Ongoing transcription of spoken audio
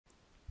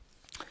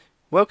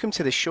Welcome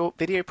to this short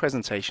video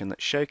presentation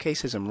that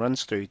showcases and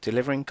runs through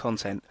delivering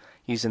content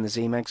using the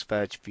Zmags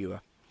Verge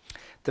Viewer.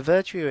 The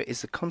Verge Viewer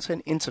is the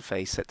content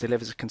interface that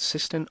delivers a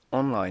consistent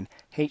online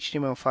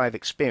HTML5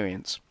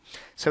 experience.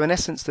 So in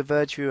essence, the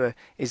Verge Viewer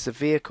is the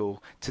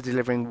vehicle to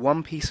delivering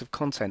one piece of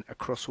content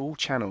across all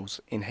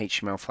channels in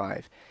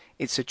HTML5.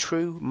 It's a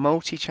true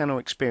multi-channel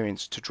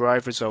experience to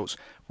drive results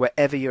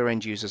wherever your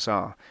end users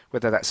are,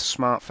 whether that's a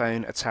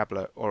smartphone, a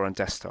tablet, or on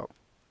desktop.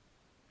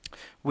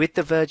 With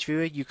the Verge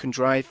Viewer, you can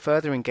drive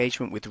further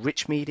engagement with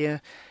rich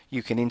media,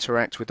 you can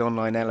interact with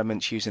online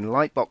elements using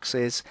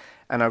lightboxes,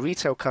 and our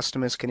retail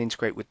customers can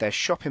integrate with their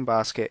shopping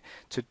basket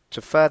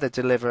to further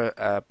deliver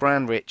a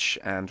brand-rich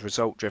and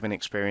result-driven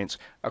experience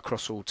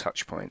across all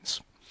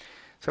touchpoints.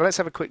 So let's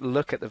have a quick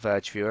look at the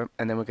Verge Viewer,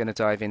 and then we're going to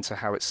dive into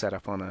how it's set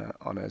up on a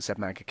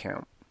Zmag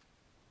account.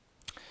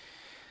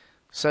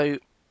 So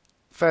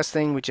first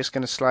thing, we're just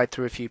going to slide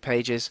through a few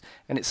pages,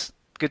 and it's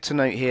good to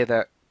note here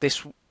that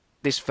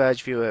this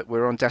Verge Viewer,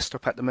 we're on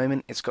desktop at the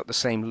moment, it's got the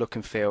same look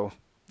and feel,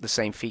 the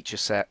same feature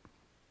set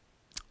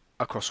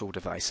across all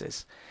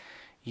devices.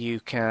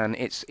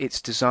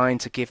 It's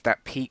designed to give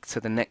that peek to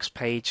the next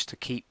page to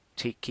keep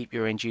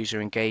your end user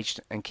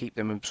engaged and keep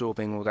them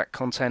absorbing all that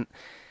content.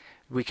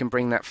 We can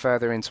bring that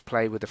further into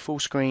play with the full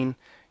screen.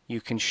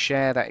 You can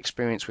share that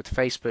experience with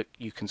Facebook.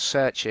 You can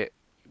search it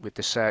with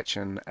the search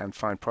and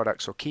find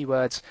products or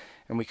keywords,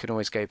 and we can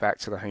always go back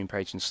to the home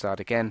page and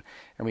start again,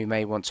 and we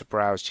may want to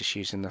browse just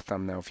using the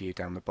thumbnail view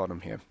down the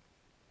bottom here.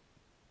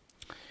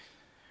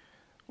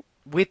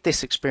 With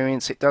this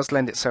experience, it does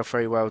lend itself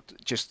very well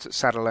just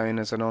sat alone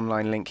as an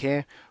online link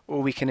here,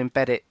 or we can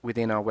embed it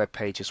within our web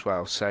page as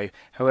well. So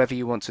however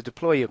you want to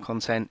deploy your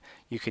content,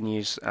 you can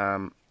use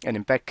an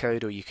embed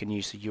code, or you can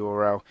use the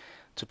URL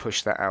to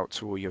push that out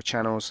to all your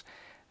channels,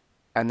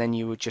 and then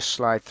you would just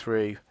slide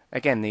through.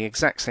 Again, the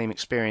exact same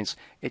experience.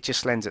 It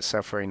just lends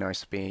itself very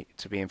nice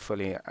to being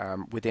fully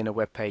within a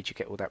web page. You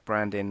get all that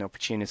branding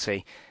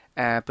opportunity,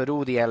 but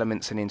all the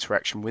elements and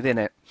interaction within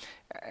it,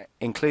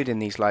 including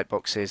these light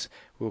boxes,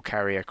 will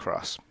carry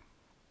across.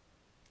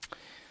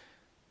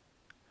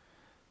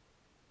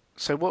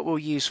 So what we'll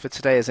use for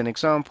today as an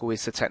example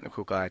is the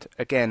technical guide.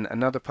 Again,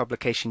 another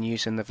publication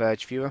using the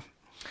Verge Viewer.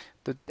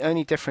 The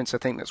only difference I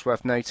think that's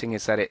worth noting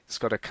is that it's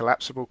got a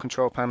collapsible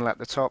control panel at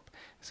the top.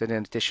 It's an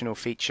additional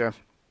feature.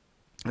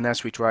 And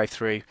as we drive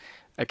through,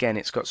 again,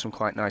 it's got some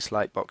quite nice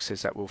light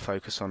boxes that we'll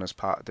focus on as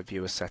part of the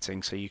viewer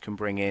setting. So you can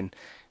bring in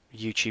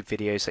YouTube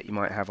videos that you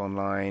might have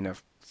online,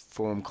 of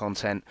form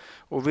content,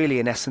 or really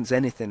in essence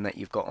anything that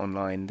you've got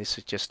online. This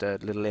is just a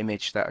little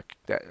image that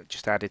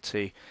just added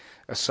to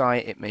a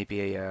site. It may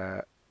be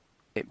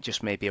it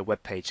just may be a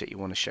web page that you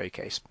want to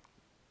showcase.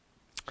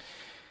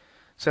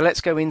 So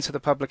let's go into the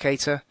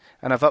publicator,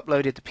 and I've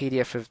uploaded the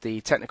PDF of the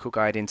technical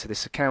guide into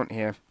this account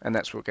here, and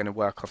that's what we're going to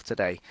work off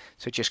today.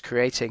 So just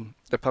creating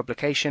the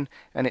publication,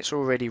 and it's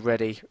already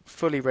ready,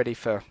 fully ready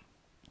for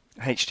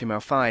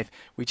HTML5.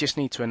 We just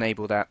need to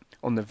enable that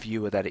on the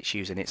viewer that it's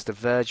using. It's the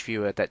Verge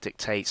Viewer that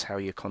dictates how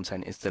your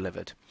content is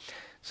delivered.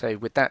 So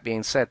with that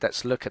being said,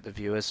 let's look at the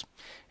viewers,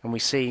 and we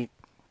see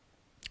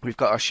we've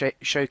got our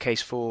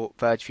showcase for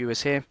Verge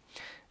Viewers here,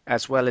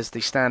 as well as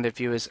the standard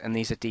viewers, and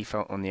these are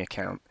default on the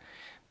account.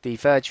 The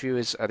Verge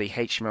viewers are the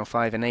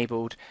HTML5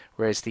 enabled,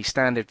 whereas the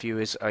standard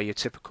viewers are your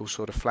typical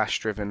sort of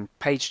flash-driven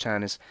page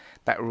turners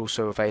that are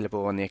also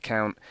available on the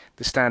account.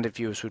 The standard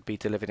viewers would be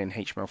delivered in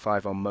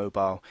HTML5 on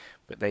mobile,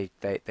 but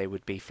they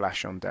would be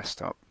flash on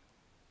desktop.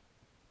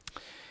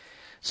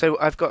 So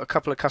I've got a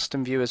couple of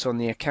custom viewers on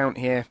the account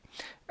here,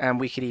 and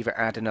we could either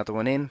add another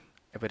one in,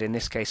 but in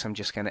this case I'm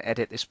just going to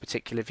edit this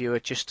particular viewer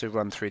just to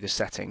run through the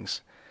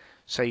settings.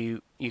 So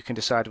you can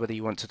decide whether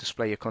you want to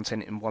display your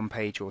content in one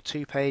page or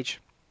two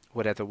page.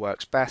 Whatever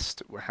works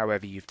best,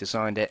 however you've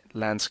designed it.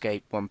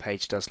 Landscape, one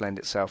page does lend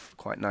itself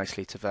quite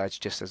nicely to Verge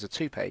just as a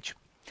two page.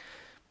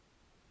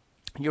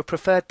 Your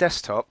preferred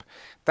desktop,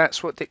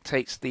 that's what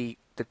dictates the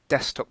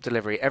desktop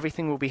delivery.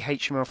 Everything will be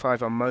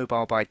HTML5 on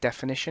mobile by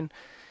definition.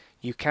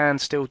 You can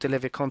still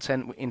deliver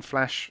content in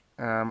Flash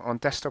on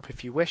desktop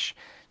if you wish,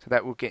 so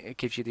that will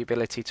give you the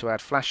ability to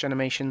add Flash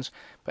animations,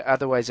 but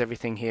otherwise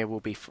everything here will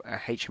be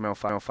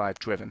HTML5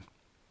 driven.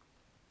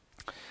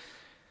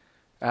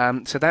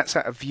 So that's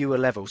at a viewer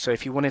level. So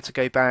if you wanted to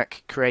go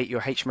back, create your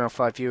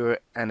HTML5 viewer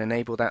and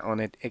enable that on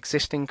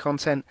existing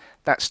content,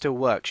 that still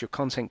works. Your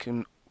content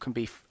can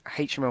be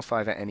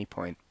HTML5 at any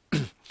point.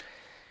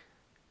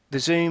 The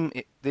zoom,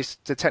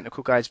 the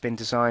technical guide's been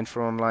designed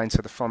for online,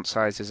 so the font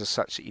sizes are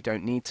such that you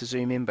don't need to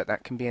zoom in, but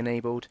that can be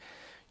enabled.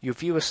 Your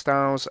viewer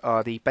styles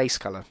are the base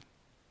color.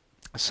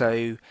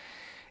 So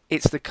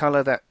it's the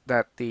color that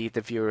the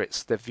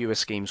viewer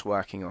scheme's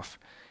working off.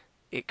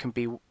 It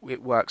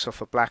works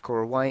off a black or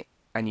a white,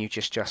 and you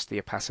just adjust the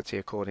opacity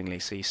accordingly.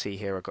 So you see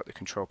here I've got the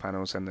control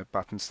panels and the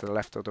buttons to the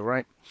left or the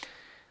right,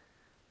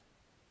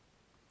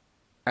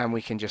 and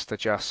we can just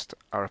adjust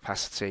our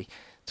opacity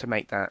to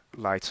make that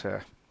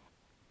lighter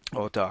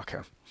or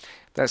darker.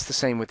 That's the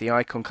same with the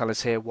icon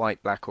colors here,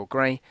 white, black or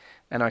grey,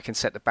 and I can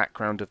set the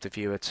background of the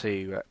viewer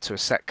to a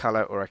set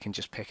color, or I can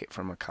just pick it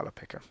from a color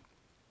picker.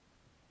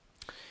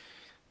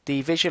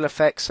 The visual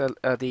effects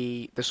are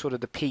the sort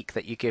of the peak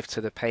that you give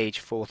to the page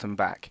forth and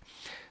back.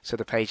 So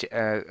the page,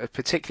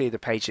 particularly the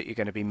page that you're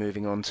going to be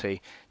moving on to,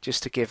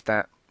 just to give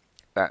that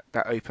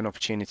open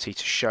opportunity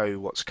to show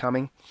what's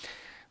coming.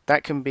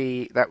 That can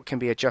be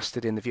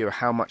adjusted in the viewer.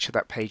 How much of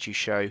that page you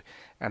show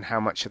and how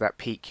much of that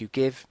peak you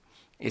give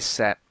is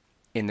set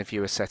in the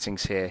viewer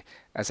settings here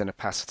as an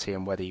opacity,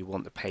 and whether you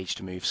want the page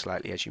to move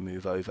slightly as you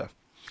move over.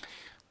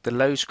 The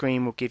load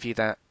screen will give you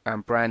that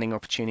branding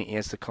opportunity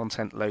as the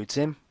content loads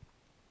in.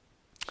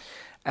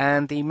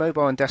 And the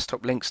mobile and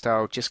desktop link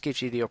style just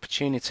gives you the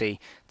opportunity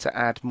to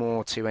add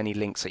more to any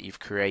links that you've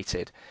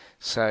created.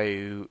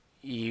 So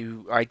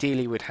you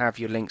ideally would have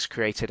your links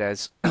created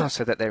as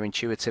so that they're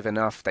intuitive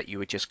enough that you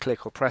would just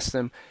click or press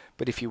them.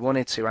 But if you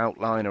wanted to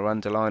outline or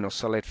underline or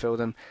solid fill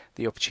them,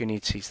 the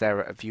opportunity is there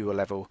at a viewer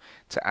level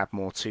to add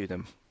more to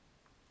them.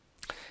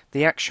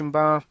 The action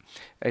bar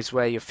is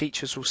where your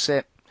features will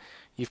sit.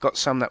 You've got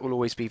some that will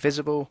always be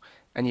visible,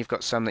 and you've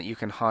got some that you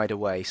can hide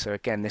away. So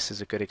again, this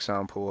is a good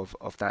example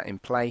of that in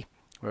play,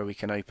 where we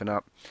can open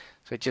up.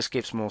 So it just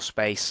gives more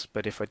space,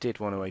 but if I did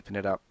want to open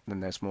it up, then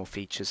there's more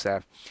features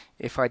there.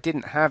 If I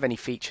didn't have any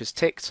features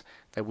ticked,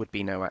 there would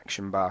be no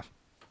action bar.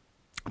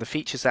 The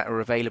features that are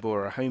available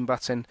are a home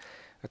button,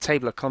 a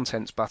table of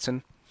contents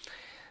button.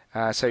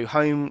 So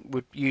home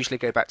would usually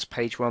go back to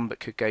page 1,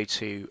 but could go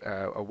to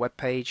a web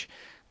page.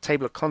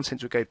 Table of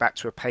contents would go back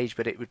to a page,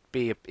 but it would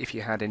be if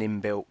you had an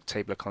inbuilt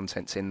table of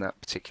contents in that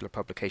particular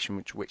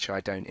publication, which I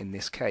don't in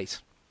this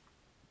case.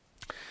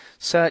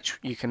 Search,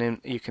 you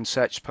can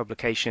search the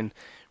publication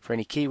for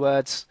any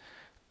keywords.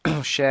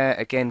 Share,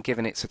 again,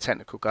 given it's a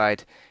technical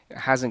guide, it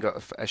hasn't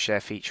got a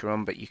share feature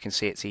on, but you can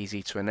see it's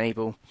easy to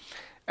enable,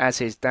 as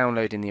is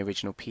downloading the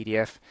original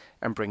PDF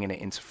and bringing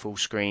it into full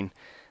screen.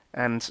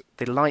 And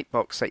the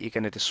lightbox that you're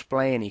going to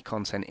display any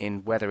content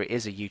in, whether it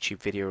is a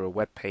YouTube video or a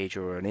web page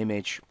or an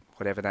image,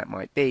 whatever that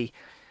might be,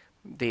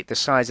 the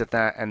size of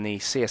that and the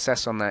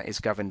CSS on that is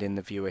governed in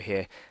the viewer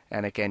here.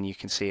 And again, you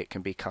can see it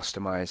can be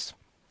customized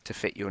to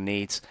fit your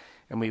needs,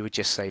 and we would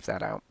just save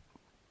that out.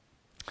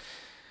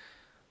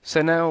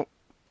 So now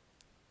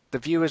the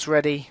viewer's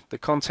ready, the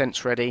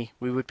content's ready,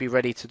 we would be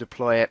ready to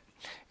deploy it.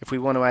 If we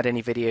want to add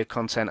any video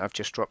content, I've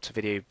just dropped a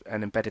video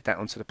and embedded that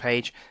onto the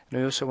page. And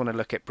we also want to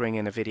look at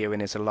bringing a video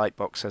in as a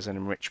lightbox as an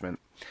enrichment.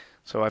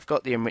 So I've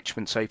got the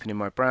enrichments open in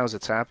my browser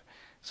tab.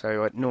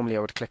 So normally I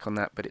would click on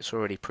that, but it's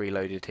already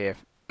preloaded here.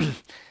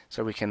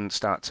 So we can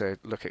start to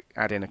look at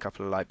add in a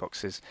couple of light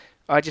boxes.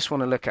 I just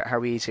want to look at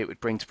how easy it would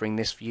bring to bring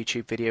this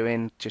YouTube video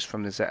in just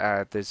from the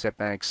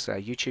Zmags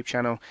YouTube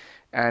channel,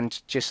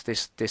 and just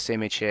this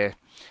image here.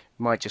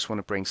 Might just want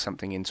to bring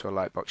something into a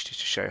light box just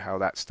to show how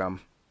that's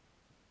done.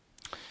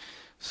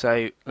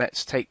 So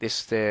let's take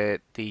the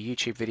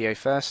YouTube video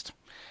first,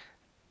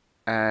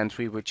 and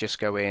we would just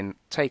go in,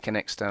 take an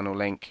external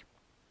link,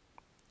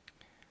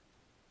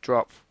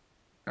 drop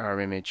our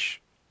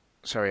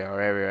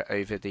area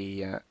over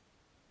the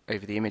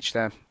image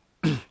there.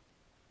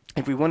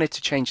 If we wanted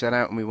to change that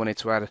out and we wanted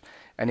to add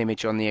an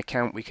image on the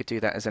account, we could do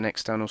that as an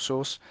external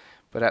source.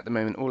 But at the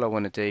moment, all I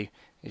want to do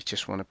is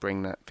just want to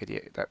bring that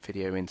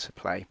video into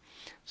play.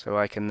 So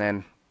I can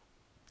then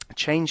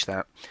change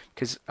that,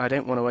 because I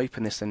don't want to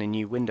open this in a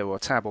new window or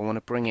tab. I want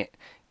to bring it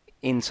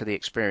into the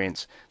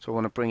experience. So I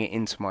want to bring it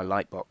into my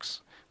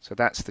lightbox. So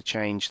that's the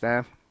change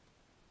there,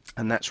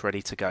 and that's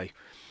ready to go.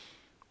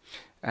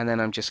 And then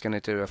I'm just going to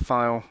do a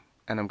file,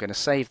 and I'm going to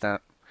save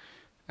that.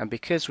 And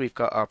because we've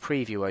got our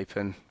preview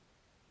open,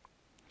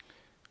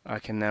 I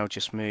can now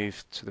just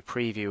move to the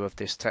preview of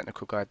this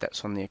technical guide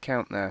that's on the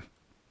account there.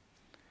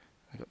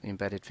 I've got the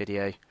embedded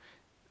video,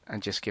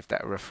 and just give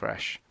that a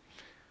refresh.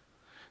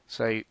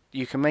 So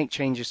you can make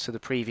changes to the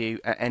preview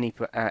at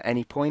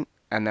any point,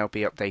 and they'll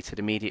be updated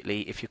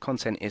immediately. If your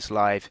content is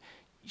live,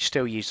 you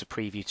still use the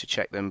preview to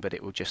check them, but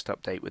it will just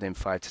update within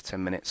 5 to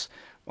 10 minutes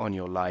on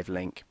your live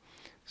link.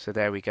 So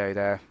there we go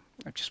there.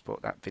 I've just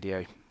brought that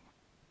video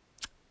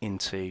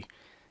into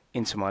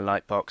my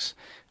lightbox,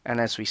 and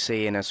as we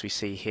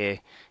see here,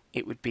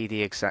 it would be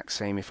the exact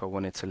same if I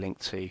wanted to link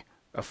to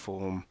a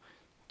form,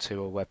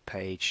 to a web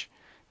page,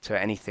 to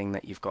anything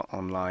that you've got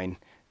online.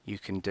 You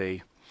can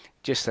do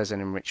just as an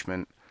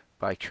enrichment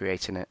by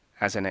creating it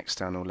as an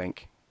external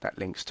link that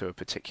links to a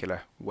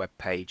particular web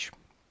page.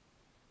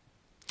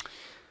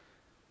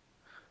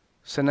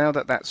 So now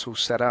that that's all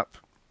set up,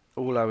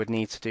 all I would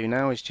need to do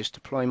now is just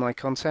deploy my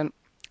content.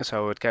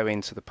 So I would go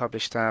into the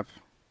Publish tab,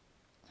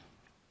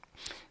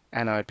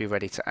 and I'd be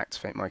ready to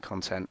activate my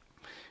content.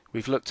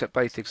 We've looked at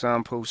both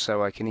examples,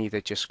 so I can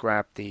either just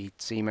grab the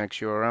Zmags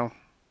URL,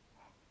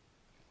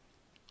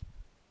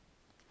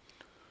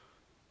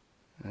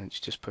 and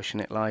it's just pushing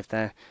it live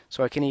there.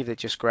 So I can either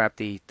just grab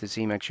the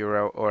Zmags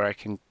URL, or I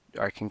can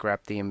grab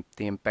the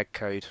embed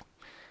code,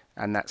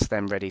 and that's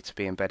then ready to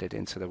be embedded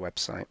into the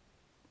website.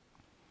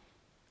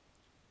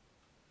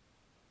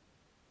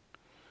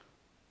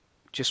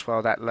 Just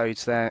while that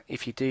loads there,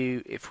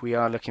 if we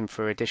are looking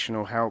for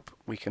additional help,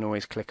 we can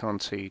always click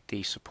onto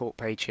the support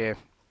page here.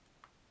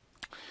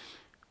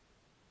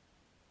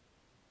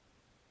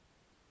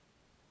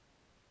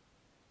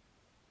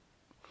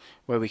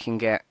 where we can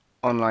get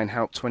online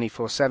help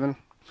 24/7.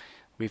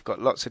 We've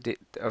got lots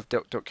of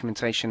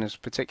documentation,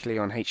 particularly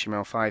on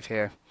HTML5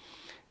 here,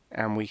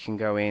 and we can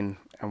go in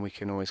and we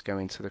can always go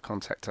into the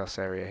Contact Us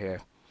area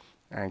here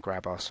and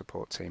grab our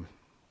support team.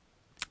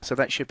 So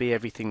that should be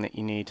everything that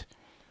you need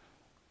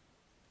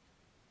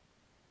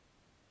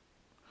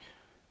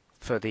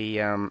for the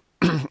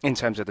in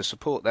terms of the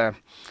support there.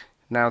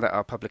 Now that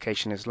our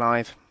publication is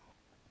live,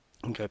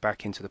 and go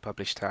back into the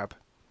Publish tab.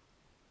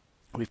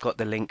 We've got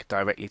the link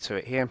directly to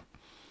it here,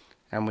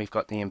 and we've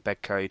got the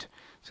embed code.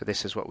 So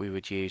this is what we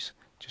would use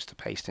just to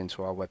paste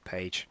into our web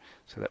page,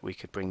 so that we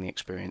could bring the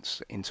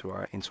experience into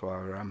our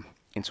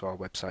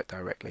website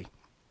directly.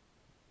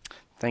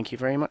 Thank you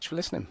very much for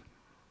listening.